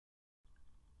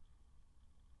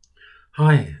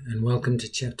Hi, and welcome to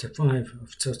Chapter 5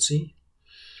 of Tsotsi.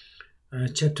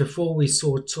 Chapter 4, we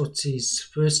saw Tsotsi's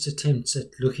first attempts at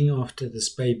looking after this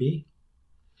baby.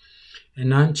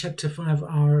 And now in Chapter 5,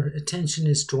 our attention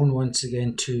is drawn once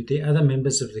again to the other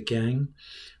members of the gang,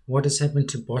 what has happened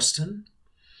to Boston,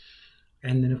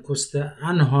 and then, of course, the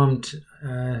unharmed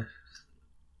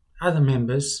other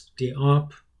members, Die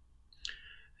Aap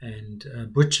and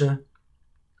Butcher.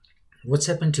 What's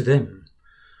happened to them?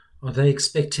 Are they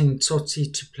expecting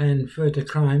Tsotsi to plan further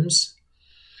crimes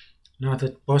now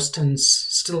that Boston's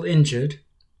still injured?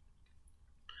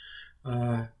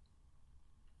 And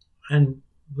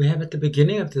we have at the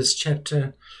beginning of this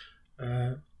chapter,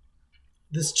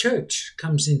 this church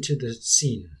comes into the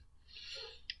scene.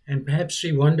 And perhaps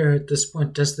we wonder at this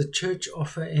point, does the church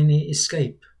offer any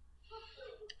escape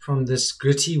from this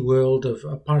gritty world of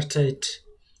apartheid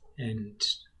and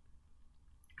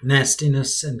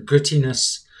nastiness and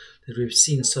grittiness that we've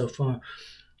seen so far?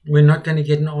 We're not going to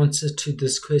get an answer to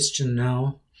this question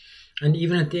now. And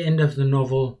even at the end of the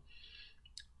novel,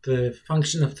 the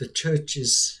function of the church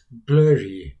is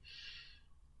blurry.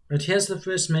 But here's the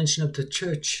first mention of the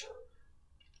church,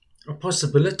 a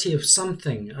possibility of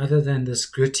something other than this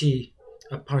gritty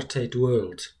apartheid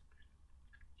world.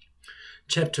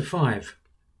 Chapter 5.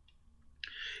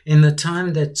 In the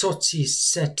time that Tsotsi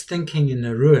sat thinking in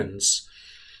the ruins,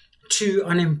 two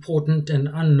unimportant and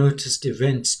unnoticed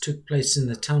events took place in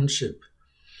the township.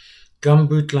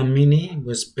 Gumboot Dlamini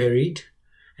was buried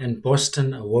and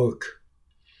Boston awoke.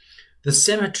 The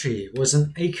cemetery was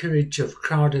an acreage of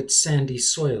crowded sandy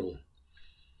soil.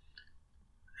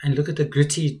 And look at the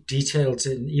gritty details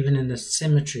even in the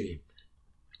cemetery.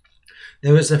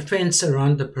 There was a fence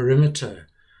around the perimeter,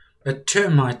 but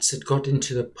termites had got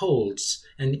into the poles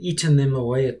and eaten them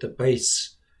away at the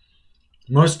base.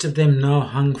 Most of them now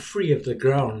hung free of the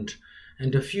ground,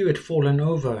 and a few had fallen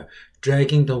over,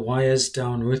 dragging the wires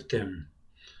down with them.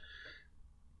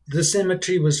 The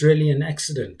cemetery was really an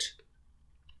accident.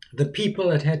 The people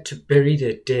had had to bury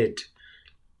their dead.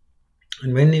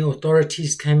 And when the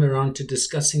authorities came around to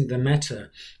discussing the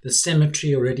matter, the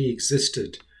cemetery already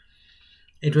existed.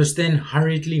 It was then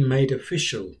hurriedly made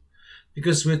official,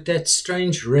 because with that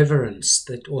strange reverence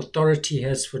that authority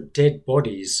has for dead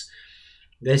bodies,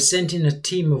 they sent in a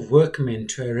team of workmen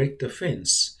to erect the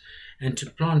fence and to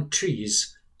plant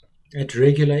trees at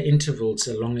regular intervals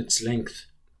along its length.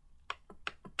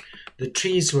 The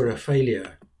trees were a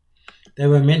failure. They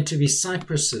were meant to be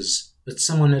cypresses, but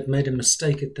someone had made a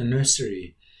mistake at the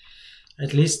nursery.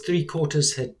 At least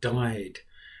 3/4 had died,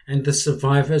 and the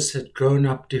survivors had grown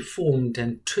up deformed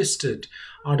and twisted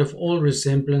out of all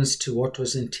resemblance to what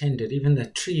was intended. Even the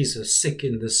trees are sick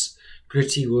in this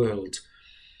gritty world.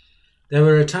 They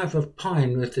were a type of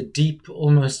pine with a deep,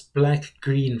 almost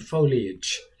black-green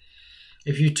foliage.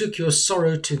 If you took your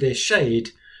sorrow to their shade,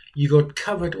 you got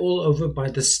covered all over by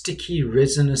the sticky,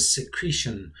 resinous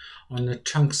secretion on the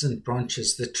trunks and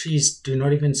branches. The trees do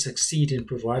not even succeed in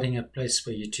providing a place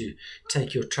for you to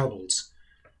take your troubles.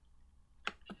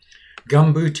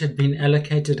 Gumboot had been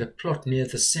allocated a plot near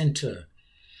the center.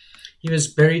 He was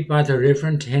buried by the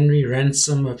Reverend Henry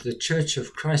Ransom of the Church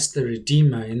of Christ the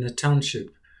Redeemer in the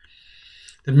township.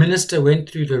 The minister went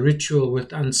through the ritual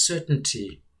with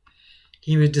uncertainty.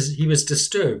 He was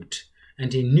disturbed,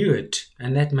 and he knew it,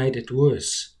 and that made it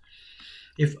worse.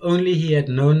 If only he had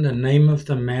known the name of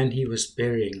the man he was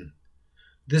burying.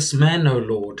 This man, O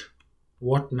Lord.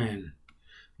 What man?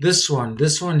 This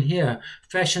one here,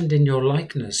 fashioned in your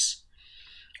likeness.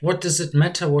 What does it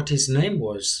matter what his name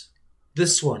was?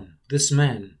 This one, this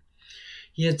man.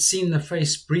 He had seen the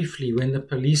face briefly when the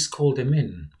police called him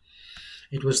in.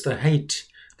 It was the hate,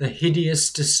 the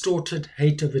hideous, distorted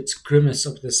hate of its grimace,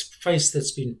 of this face that's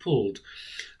been pulled,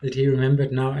 that he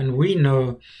remembered now. And we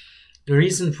know the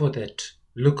reason for that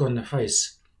look on the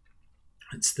face.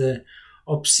 It's the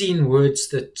obscene words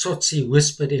that Tsotsi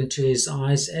whispered into his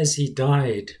eyes as he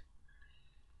died.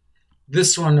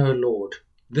 This one, O Lord,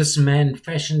 this man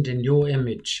fashioned in your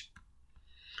image.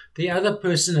 The other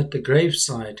person at the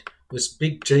graveside was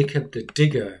Big Jacob the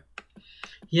digger.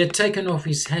 He had taken off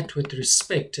his hat with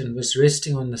respect and was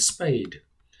resting on the spade.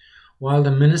 While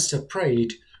the minister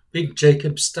prayed, Big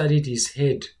Jacob studied his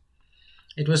head.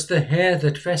 It was the hair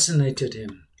that fascinated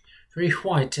him, very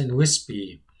white and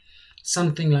wispy,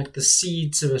 something like the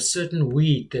seeds of a certain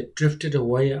weed that drifted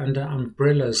away under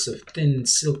umbrellas of thin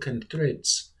silken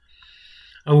threads.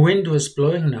 A wind was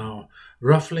blowing now,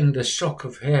 ruffling the shock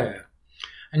of hair,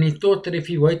 and he thought that if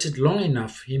he waited long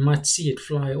enough, he might see it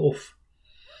fly off.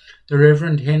 The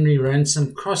Reverend Henry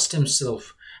Ransom crossed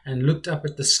himself and looked up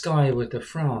at the sky with a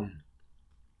frown.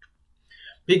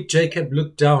 Big Jacob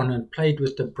looked down and played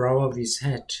with the brow of his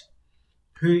hat.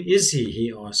 "Who is he?"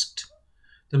 he asked.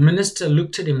 The minister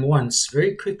looked at him once,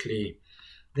 very quickly,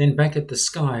 then back at the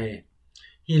sky.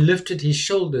 He lifted his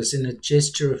shoulders in a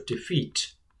gesture of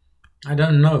defeat. "I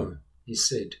don't know," he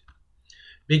said.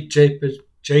 Big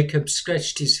Jacob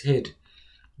scratched his head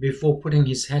before putting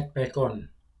his hat back on.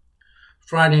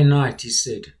 "Friday night," he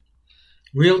said.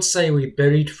 "We'll say we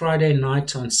buried Friday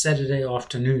night on Saturday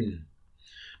afternoon."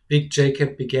 Big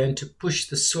Jacob began to push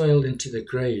the soil into the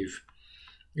grave.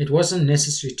 It wasn't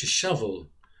necessary to shovel.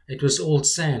 It was all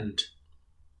sand.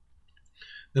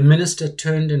 The minister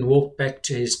turned and walked back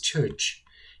to his church.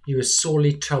 He was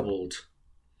sorely troubled.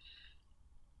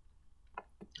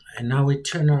 And now we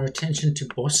turn our attention to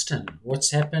Boston.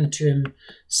 What's happened to him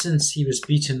since he was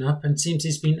beaten up? And seems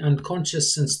he's been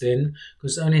unconscious since then,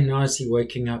 because only now is he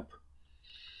waking up.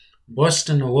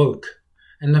 Boston awoke,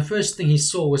 and the first thing he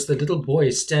saw was the little boy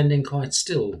standing quite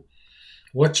still,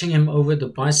 watching him over the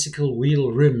bicycle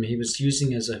wheel rim he was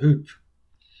using as a hoop.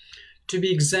 To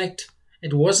be exact,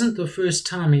 it wasn't the first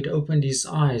time he'd opened his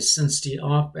eyes since Die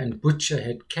Aap and Butcher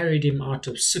had carried him out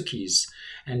of Tsotsi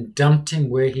and dumped him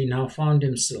where he now found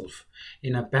himself,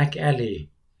 in a back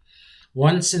alley.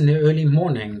 Once in the early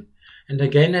morning, and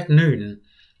again at noon,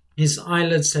 his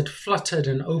eyelids had fluttered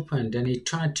and opened and he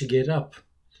tried to get up.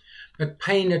 But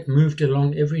pain had moved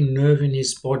along every nerve in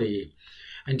his body,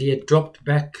 and he had dropped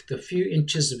back the few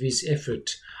inches of his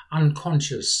effort,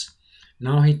 unconscious.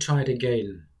 Now he tried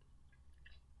again.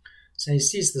 So he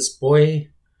sees this boy,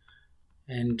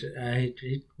 and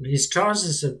his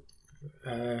trousers have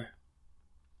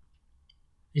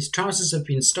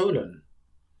been stolen.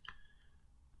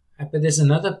 But there's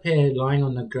another pair lying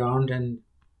on the ground, and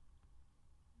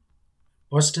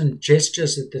Boston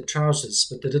gestures at the trousers,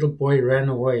 but the little boy ran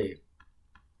away.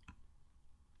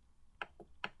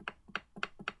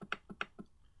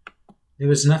 There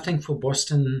was nothing for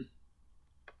Boston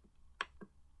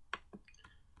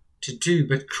to do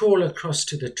but crawl across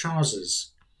to the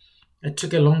trousers. It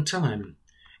took a long time,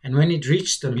 and when he'd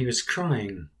reached them, he was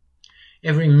crying.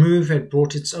 Every move had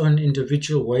brought its own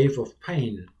individual wave of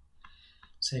pain.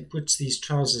 So he puts these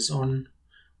trousers on.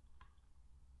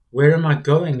 Where am I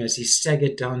going? As he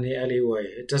staggered down the alleyway.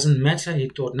 It doesn't matter, he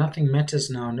thought. Nothing matters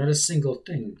now, not a single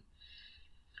thing.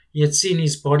 He had seen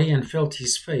his body and felt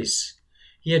his face.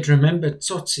 He had remembered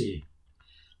Tsotsi.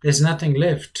 There's nothing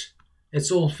left.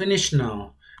 It's all finished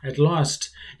now. At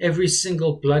last, every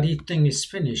single bloody thing is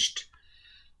finished.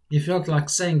 He felt like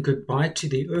saying goodbye to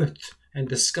the earth and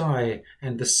the sky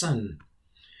and the sun.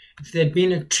 If there had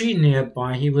been a tree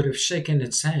nearby, he would have shaken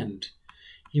its hand.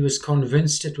 He was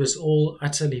convinced it was all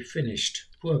utterly finished.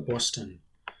 Poor Boston.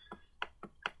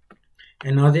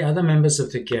 And now the other members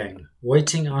of the gang,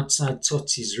 waiting outside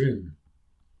Tsotsi's room.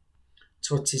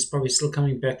 Tsotsi's probably still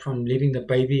coming back from leaving the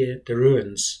baby at the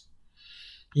ruins.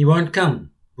 "He won't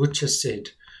come," Butcher said,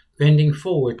 bending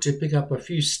forward to pick up a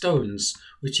few stones,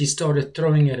 which he started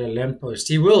throwing at a lamppost.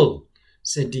 "He will,"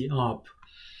 said Die Aap.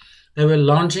 They were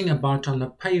lounging about on the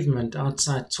pavement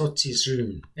outside Tsotsi's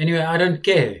room. "Anyway, I don't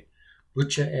care,"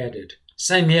 Butcher added.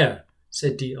 "Same here,"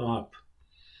 said Die Aap.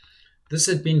 This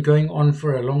had been going on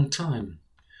for a long time.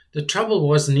 The trouble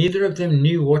was neither of them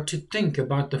knew what to think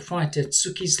about the fight at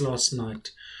Suki's last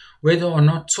night, whether or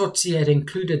not Tsotsi had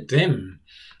included them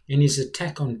in his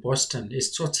attack on Boston.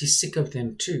 Is Tsotsi sick of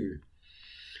them too?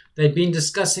 They'd been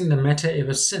discussing the matter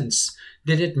ever since.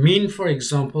 Did it mean, for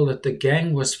example, that the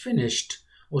gang was finished,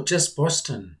 or just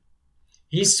Boston?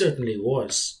 He certainly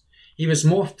was. He was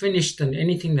more finished than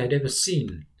anything they'd ever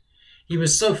seen. He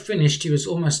was so finished he was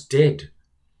almost dead.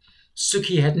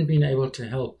 Suki hadn't been able to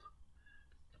help.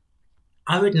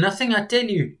 "I heard nothing, I tell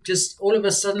you, just all of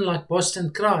a sudden like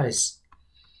Boston cries."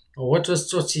 Or what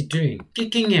was Tsotsi doing?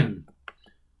 Kicking him.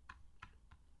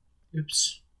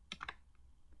 Oops.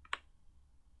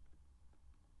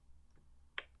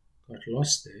 Got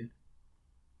lost there.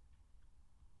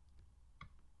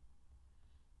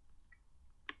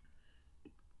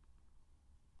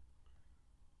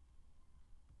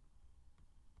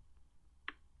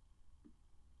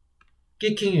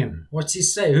 Kicking him. What's he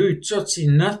say? Who? Tsotsi?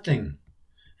 Nothing.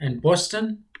 And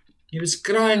Boston? He was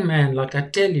crying, man, like I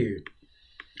tell you.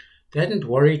 They hadn't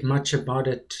worried much about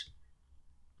it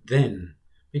then,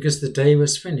 because the day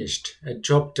was finished, a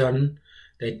job done.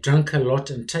 They'd drunk a lot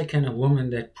and taken a woman,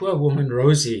 that poor woman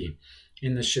Rosie,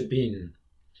 in the shebeen.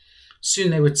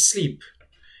 Soon they would sleep.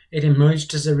 It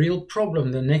emerged as a real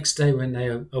problem the next day when they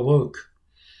awoke.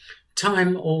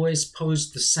 Time always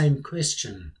posed the same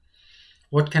question.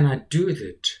 What can I do with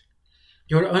it?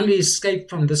 Your only escape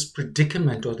from this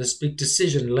predicament or this big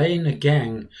decision lay in a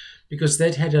gang, because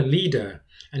they'd had a leader,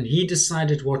 and he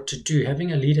decided what to do.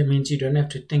 Having a leader means you don't have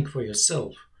to think for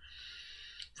yourself.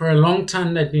 For a long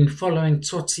time they'd been following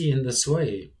Tsotsi in this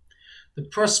way. The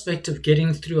prospect of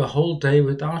getting through a whole day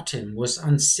without him was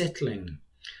unsettling.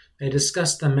 They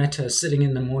discussed the matter sitting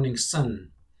in the morning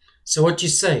sun. "So what you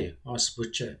say?" asked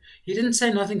Butcher. "He didn't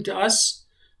say nothing to us,"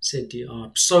 said Die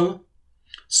Aap. So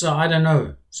I don't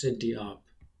know," said Die Aap.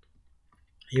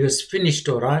 "He was finished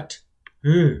all right."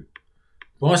 "Who?"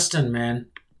 "Boston, man.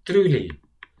 Truly."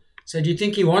 "So do you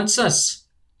think he wants us?"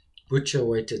 Butcher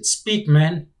waited. "Speak,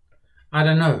 man." "I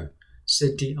don't know,"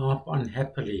 said Die Aap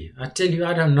unhappily. "I tell you,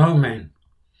 I don't know, man."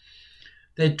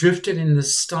 They drifted in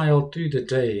this style through the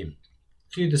day,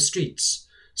 through the streets,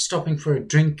 stopping for a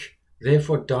drink, there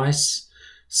for dice,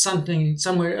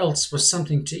 somewhere else for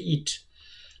something to eat,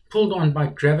 pulled on by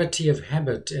gravity of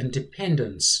habit and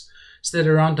dependence, so that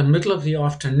around the middle of the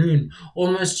afternoon,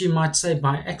 almost you might say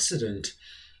by accident,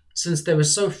 since they were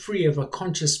so free of a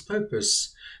conscious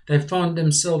purpose, they found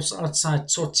themselves outside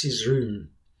Tsotsi's room.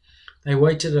 They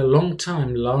waited a long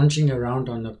time, lounging around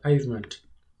on the pavement.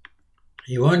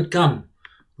 "He won't come,"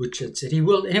 Butcher said. "He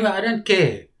will. Anyway, I don't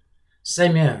care."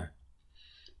 "Same here."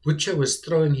 Butcher was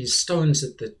throwing his stones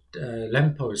at the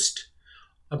lamppost.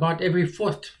 About every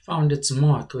fourth found its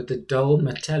mark with a dull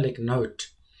metallic note.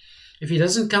 "If he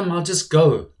doesn't come, I'll just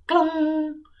go."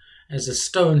 Clong! As a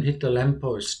stone hit the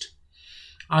lamppost.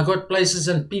 "I got places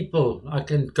and people. I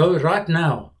can go right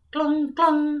now." Clong,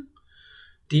 clong.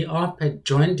 Die Aap had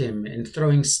joined him in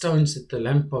throwing stones at the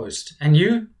lamppost. "And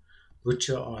you?"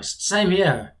 Butcher asked. "Same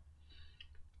here,"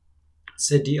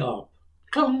 said Die Aap.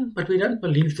 Clong, but we don't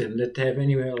believe them that they have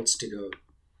anywhere else to go.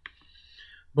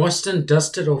 Boston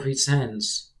dusted off his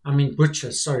hands.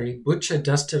 Butcher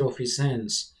dusted off his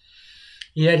hands.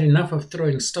 He had enough of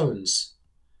throwing stones.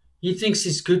 "He thinks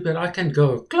he's good, but I can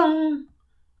go." Clong!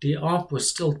 Die Aap was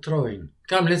still throwing.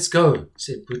 "Come, let's go,"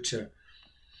 said Butcher.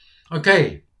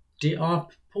 "Okay." Die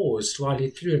Aap paused while he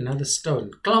threw another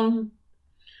stone. Clong!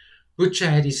 Butcher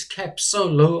had his cap so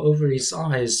low over his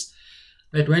eyes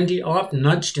that when Die Aap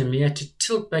nudged him, he had to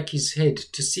tilt back his head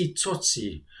to see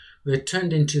Tsotsi, who had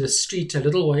turned into the street a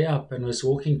little way up and was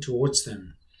walking towards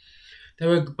them. They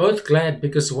were both glad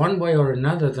because one way or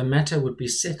another the matter would be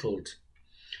settled.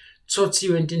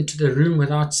 Tsotsi went into the room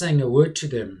without saying a word to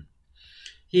them.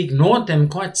 He ignored them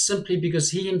quite simply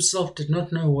because he himself did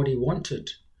not know what he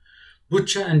wanted.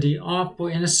 Butcher and Die Aap were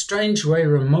in a strange way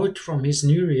remote from his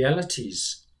new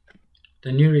realities,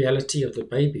 the new reality of the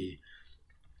baby.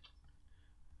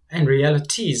 And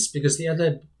realities, because the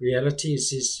other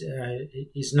realities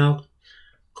is now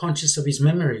conscious of his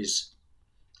memories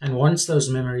and wants those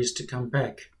memories to come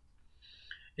back.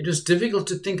 It was difficult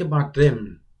to think about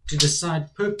them, to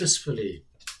decide purposefully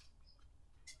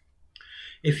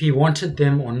if he wanted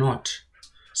them or not.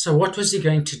 So what was he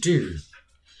going to do?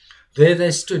 There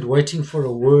they stood waiting for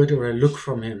a word or a look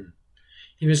from him.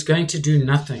 He was going to do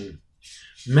nothing.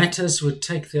 Matters would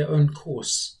take their own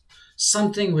course.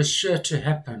 Something was sure to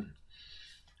happen,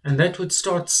 and that would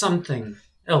start something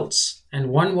else, and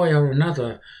one way or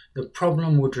another the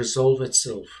problem would resolve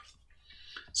itself.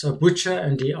 So Butcher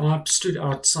and Die Aap stood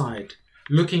outside,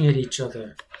 looking at each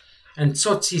other, and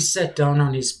Tsotsi sat down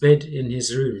on his bed in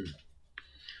his room.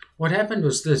 What happened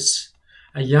was this.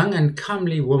 A young and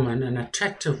comely woman, an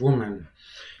attractive woman,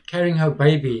 carrying her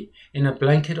baby in a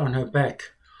blanket on her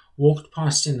back, walked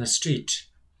past in the street.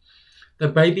 The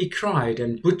baby cried,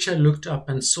 and Butcher looked up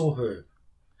and saw her.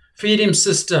 "Feed him,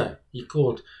 sister," he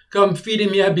called. "Come feed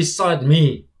him here beside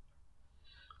me."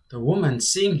 The woman,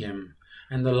 seeing him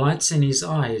and the lights in his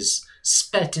eyes,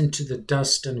 spat into the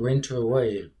dust and went her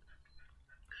way.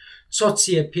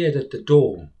 Tsotsi appeared at the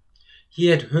door. He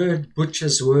had heard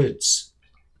Butcher's words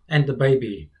and the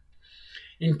baby.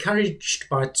 Encouraged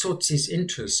by Tsotsi's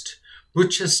interest,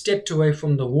 Butcher stepped away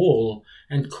from the wall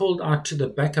and called out to the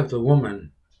back of the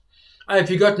woman, "If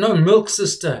you got no milk,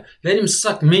 sister, let him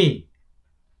suck me."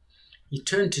 He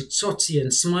turned to Tsotsi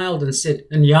and smiled and said,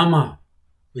 "Nyama,"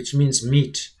 which means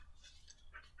meat.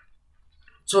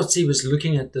 Tsotsi was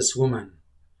looking at this woman.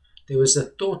 There was a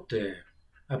thought there,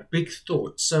 a big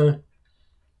thought. So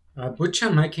Butcher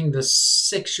making this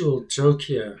sexual joke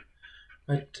here,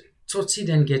 but Tsotsi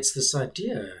then gets this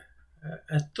idea,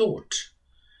 a thought.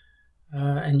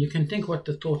 And you can think what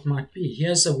the thought might be.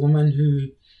 Here's a woman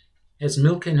who has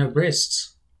milk in her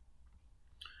breasts.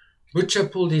 Butcher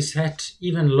pulled his hat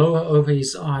even lower over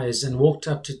his eyes and walked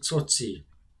up to Tsotsi.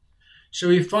 "Shall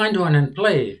we find one and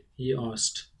play?" he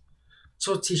asked.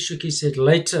 Tsotsi shook his head.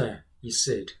 "Later," he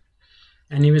said,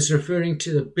 and he was referring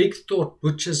to the big thought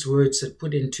Butcher's words had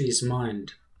put into his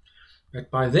mind. But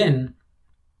by then,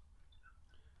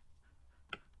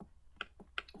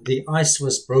 The ice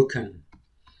was broken.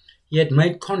 He had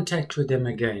made contact with them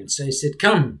again, so he said,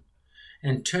 "Come,"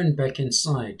 and turned back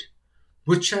inside.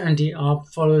 Butcher and Die Aap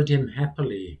followed him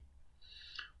happily.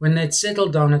 When they'd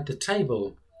settled down at the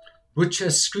table, Butcher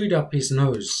screwed up his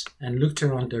nose and looked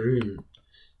around the room.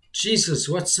 "Jesus,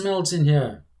 what smells in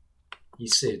here?" he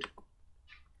said.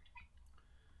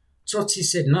 Tsotsi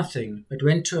said nothing, but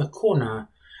went to a corner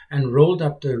and rolled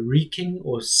up the reeking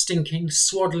or stinking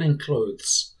swaddling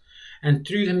clothes and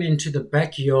threw them into the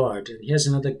backyard. And here's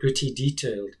another gritty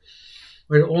detail,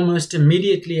 where almost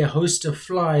immediately a host of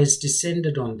flies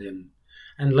descended on them,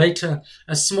 and later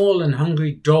a small and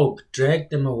hungry dog dragged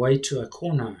them away to a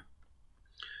corner.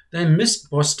 They missed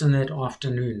Boston that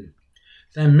afternoon.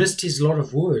 They missed his lot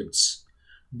of words.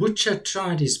 Butcher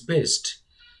tried his best,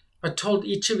 but told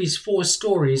each of his 4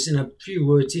 stories in a few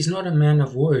words. He's not a man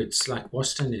of words like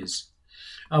Boston is.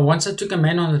 Once I took a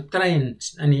man on a train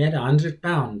and he had 100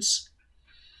 pounds.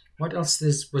 What else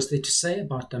was there to say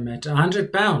about the matter?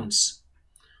 100 pounds.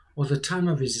 Or the time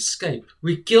of his escape.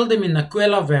 "We killed him in the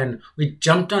Kwela van. We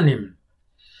jumped on him."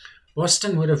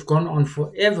 Boston would have gone on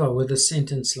forever with a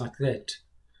sentence like that.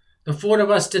 "The 4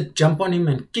 of us did jump on him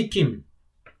and kick him."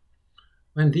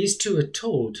 When these 2 were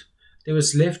told, there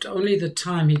was left only the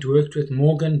time he'd worked with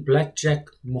Morgan Blackjack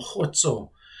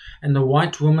Mogotso and the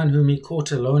white woman whom he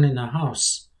caught alone in a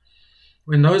house.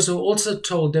 When those were also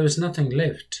told, there was nothing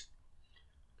left.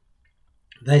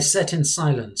 They sat in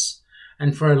silence,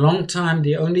 and for a long time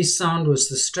the only sound was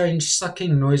the strange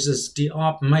sucking noises Die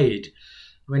Aap made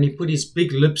when he put his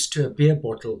big lips to a beer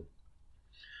bottle.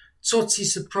 Tsotsi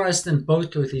surprised them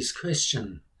both with his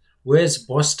question, "Where's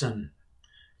Boston?"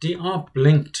 Die Aap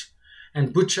blinked,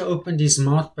 and Butcher opened his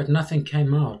mouth, but nothing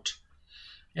came out.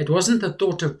 It wasn't the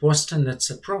thought of Boston that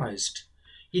surprised.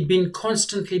 He'd been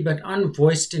constantly but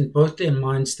unvoiced in both their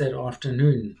minds that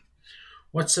afternoon.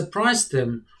 What surprised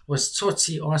them was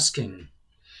Tsotsi asking.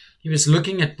 He was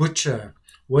looking at Butcher,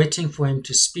 waiting for him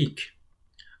to speak.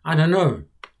 "I don't know,"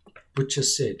 Butcher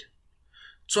said.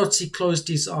 Tsotsi closed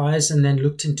his eyes and then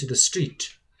looked into the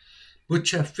street.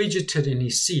 Butcher fidgeted in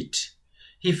his seat.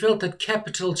 He felt that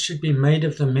capital should be made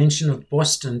of the mention of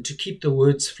Boston to keep the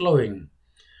words flowing.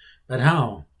 But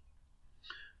how?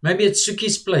 "Maybe it's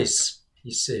Suki's place,"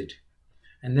 he said.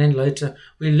 And then later,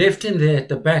 "We left him there at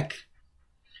the back."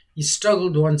 He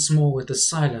struggled once more with the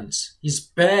silence. "He's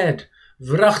bad,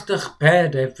 vrachtig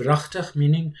bad," vrachtig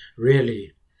meaning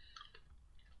really.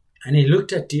 And he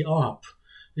looked at Die Aap,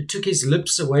 who took his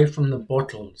lips away from the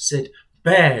bottle, said,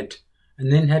 "Bad,"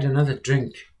 and then had another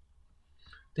drink.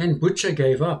 Then Butcher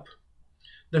gave up.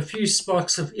 The few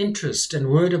sparks of interest and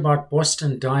word about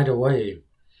Boston died away.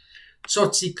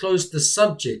 Tsotsi closed the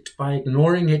subject by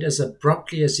ignoring it as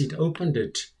abruptly as he'd opened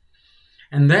it,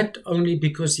 and that only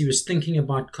because he was thinking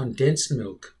about condensed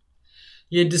milk.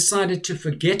 He had decided to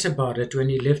forget about it when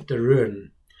he left the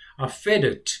ruin. "I've fed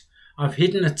it. I've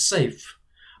hidden it safe.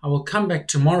 I will come back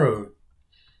tomorrow,"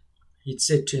 he'd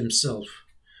said to himself.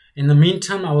 "In the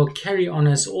meantime, I will carry on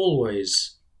as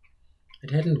always." It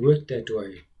hadn't worked that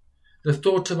way. The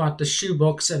thought about the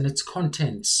shoebox and its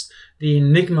contents, the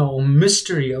enigma or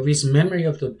mystery of his memory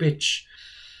of the bitch,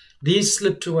 these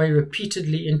slipped away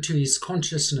repeatedly into his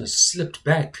consciousness, slipped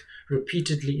back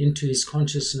repeatedly into his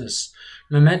consciousness,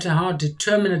 no matter how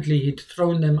determinedly he'd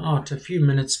thrown them out a few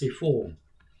minutes before.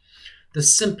 The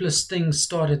simplest thing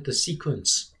started the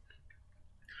sequence.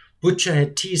 Butcher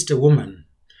had teased a woman,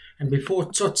 and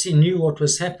before Tsotsi knew what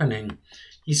was happening,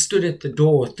 he stood at the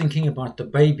door thinking about the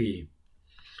baby.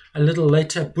 A little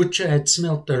later, Butcher had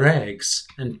smelt the rags,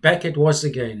 and back it was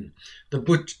again. The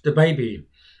baby,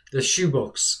 the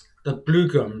shoebox, the blue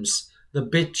gums, the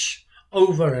bitch,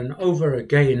 over and over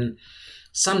again.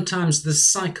 Sometimes this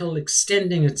cycle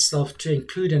extending itself to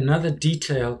include another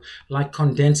detail like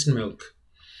condensed milk,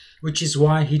 which is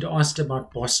why he'd asked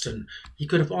about Boston. He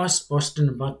could have asked Boston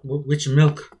about which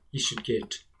milk he should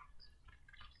get.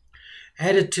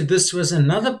 Added to this was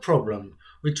another problem,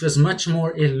 which was much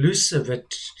more elusive.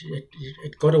 It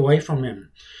got away from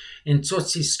him in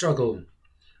Tsotsi's struggle.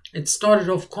 It started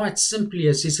off quite simply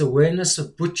as his awareness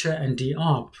of Butcher and Die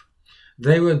Aap.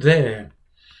 They were there.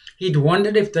 He'd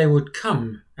wondered if they would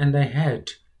come, and they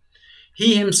had.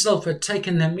 He himself had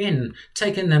taken them in,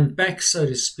 taken them back, so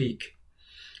to speak.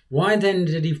 Why then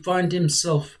did he find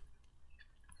himself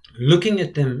looking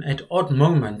at them at odd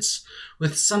moments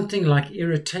with something like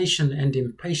irritation and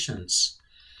impatience?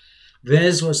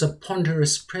 Theirs was a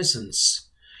ponderous presence.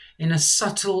 In a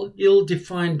subtle,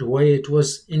 ill-defined way, it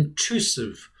was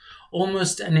intrusive,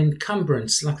 almost an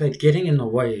encumbrance, like they're getting in the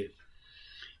way.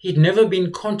 He'd never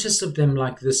been conscious of them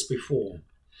like this before.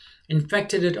 In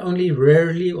fact, it had only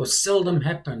rarely or seldom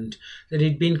happened that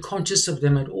he'd been conscious of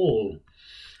them at all,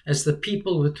 as the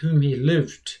people with whom he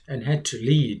lived and had to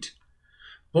lead.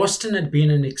 Boston had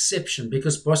been an exception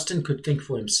because Boston could think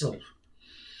for himself.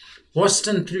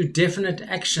 Boston, through definite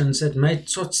actions, had made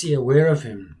Tsotsi aware of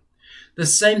him. The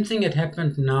same thing had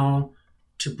happened now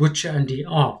to Butcher and Die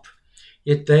Aap,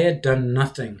 yet they had done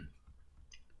nothing.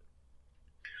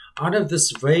 Out of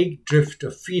this vague drift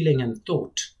of feeling and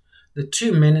thought, the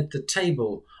two men at the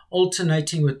table,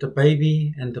 alternating with the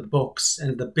baby and the box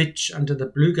and the bitch under the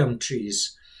bluegum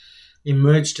trees,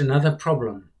 emerged another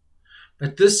problem.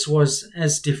 But this was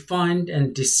as defined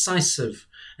and decisive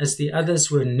as the others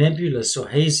were nebulous or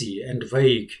hazy and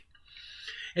vague.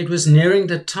 It was nearing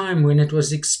the time when it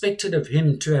was expected of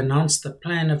him to announce the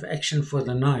plan of action for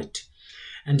the night,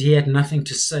 and he had nothing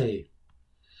to say.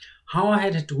 How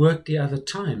had it worked the other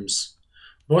times?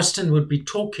 Boston would be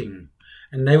talking,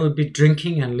 and they would be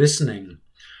drinking and listening,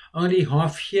 only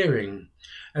half hearing,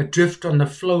 adrift on the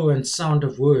flow and sound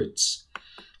of words,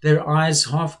 their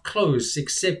eyes half closed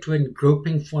except when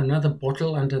groping for another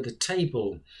bottle under the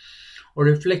table, or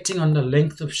reflecting on the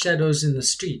length of shadows in the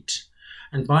street,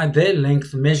 and by their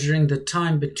length measuring the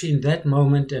time between that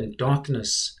moment and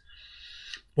darkness.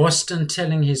 Boston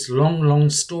telling his long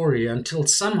story until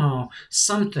somehow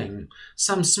something,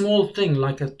 some small thing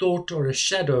like a thought or a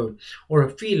shadow or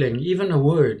a feeling, even a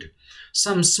word,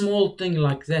 some small thing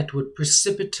like that would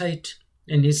precipitate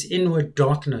in his inward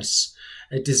darkness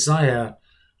a desire,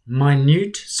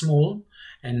 minute, small,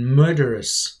 and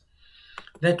murderous.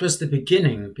 That was the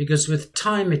beginning, because with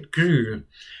time it grew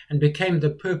and became the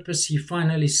purpose he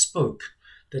finally spoke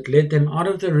that led them out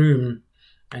of the room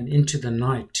and into the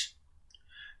night.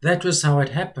 That was how it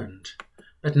happened,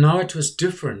 but now it was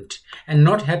different and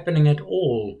not happening at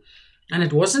all, and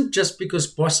it wasn't just because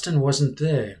Boston wasn't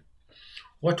there.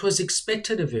 What was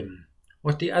expected of him,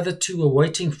 what the other two were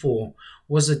waiting for,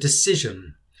 was a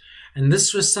decision, and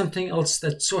this was something else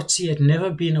that Tsotsi had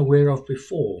never been aware of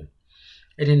before.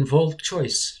 It involved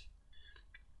choice.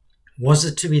 Was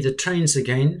it to be the trains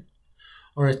again,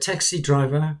 or a taxi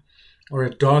driver, or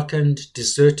a darkened,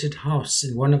 deserted house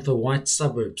in one of the white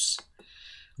suburbs?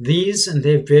 These and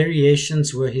their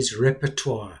variations were his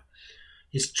repertoire,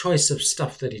 his choice of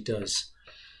stuff that he does.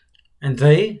 And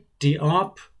they, Die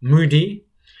Aap, moody,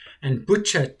 and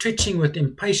Butcher, twitching with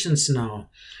impatience now,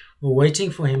 were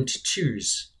waiting for him to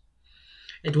choose.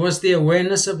 It was the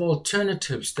awareness of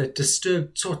alternatives that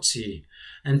disturbed Tsotsi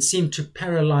and seemed to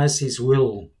paralyze his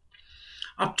will.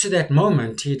 Up to that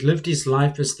moment, he had lived his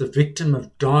life as the victim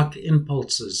of dark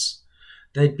impulses.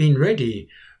 They'd been ready,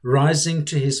 rising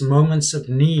to his moments of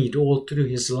need all through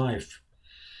his life.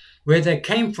 Where they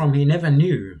came from he never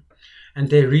knew,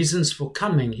 and their reasons for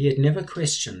coming he had never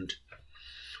questioned.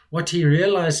 What he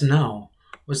realized now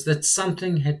was that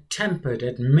something had tampered,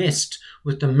 had messed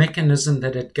with the mechanism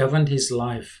that had governed his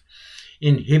life,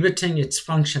 inhibiting its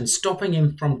function, stopping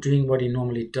him from doing what he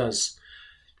normally does.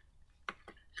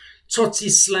 Tsotsi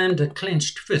slammed a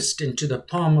clenched fist into the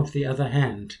palm of the other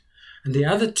hand, and the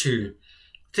other two,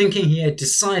 thinking he had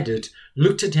decided,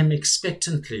 looked at him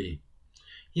expectantly.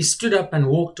 He stood up and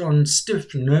walked on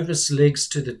stiff, nervous legs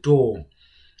to the door.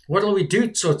 "What'll we do,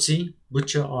 Tsotsi?"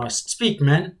 Butcher asked. "Speak,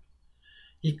 man."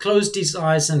 He closed his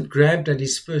eyes and grabbed at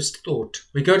his first thought.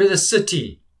 "We go to the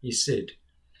city," he said.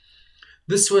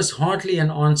 This was hardly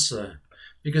an answer,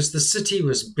 because the city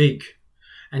was big,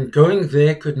 and going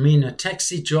there could mean a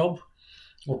taxi job,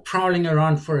 or prowling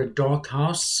around for a dark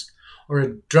house, or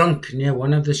a drunk near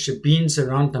one of the shebeens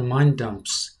around the mine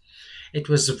dumps. It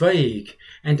was vague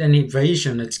and an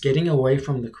evasion, it's getting away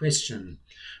from the question.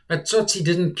 But Tsotsi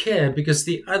didn't care, because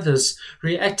the others,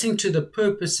 reacting to the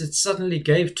purpose it suddenly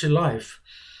gave to life,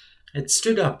 had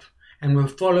stood up and were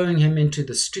following him into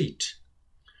the street.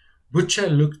 Butcher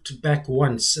looked back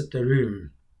once at the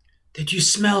room. "Did you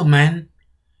smell, man?"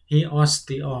 he asked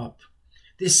the Aap.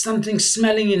 "There's something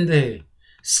smelling in there,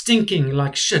 stinking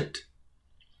like shit."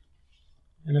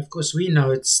 And of course we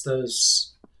know it's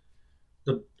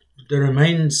the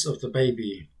remains of the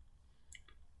baby,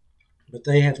 but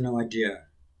they have no idea.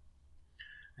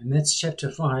 And that's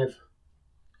chapter 5.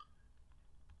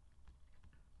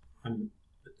 I'm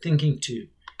thinking to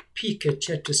peek at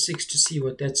chapter 6 to see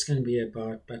what that's going to be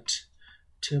about, but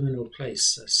Terminal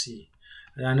Place, I see.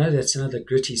 And I know that's another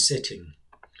gritty setting,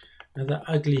 another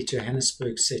ugly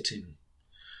Johannesburg setting.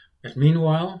 But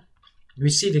meanwhile, we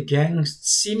see the gang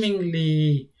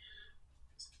seemingly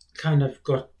kind of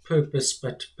got purpose,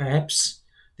 but perhaps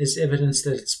there's evidence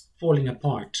that it's falling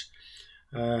apart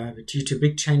due to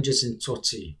big changes in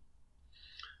Tsotsi.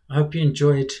 I hope you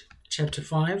enjoyed chapter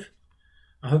 5.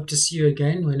 I hope to see you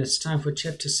again when it's time for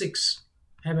chapter 6.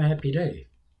 Have a happy day.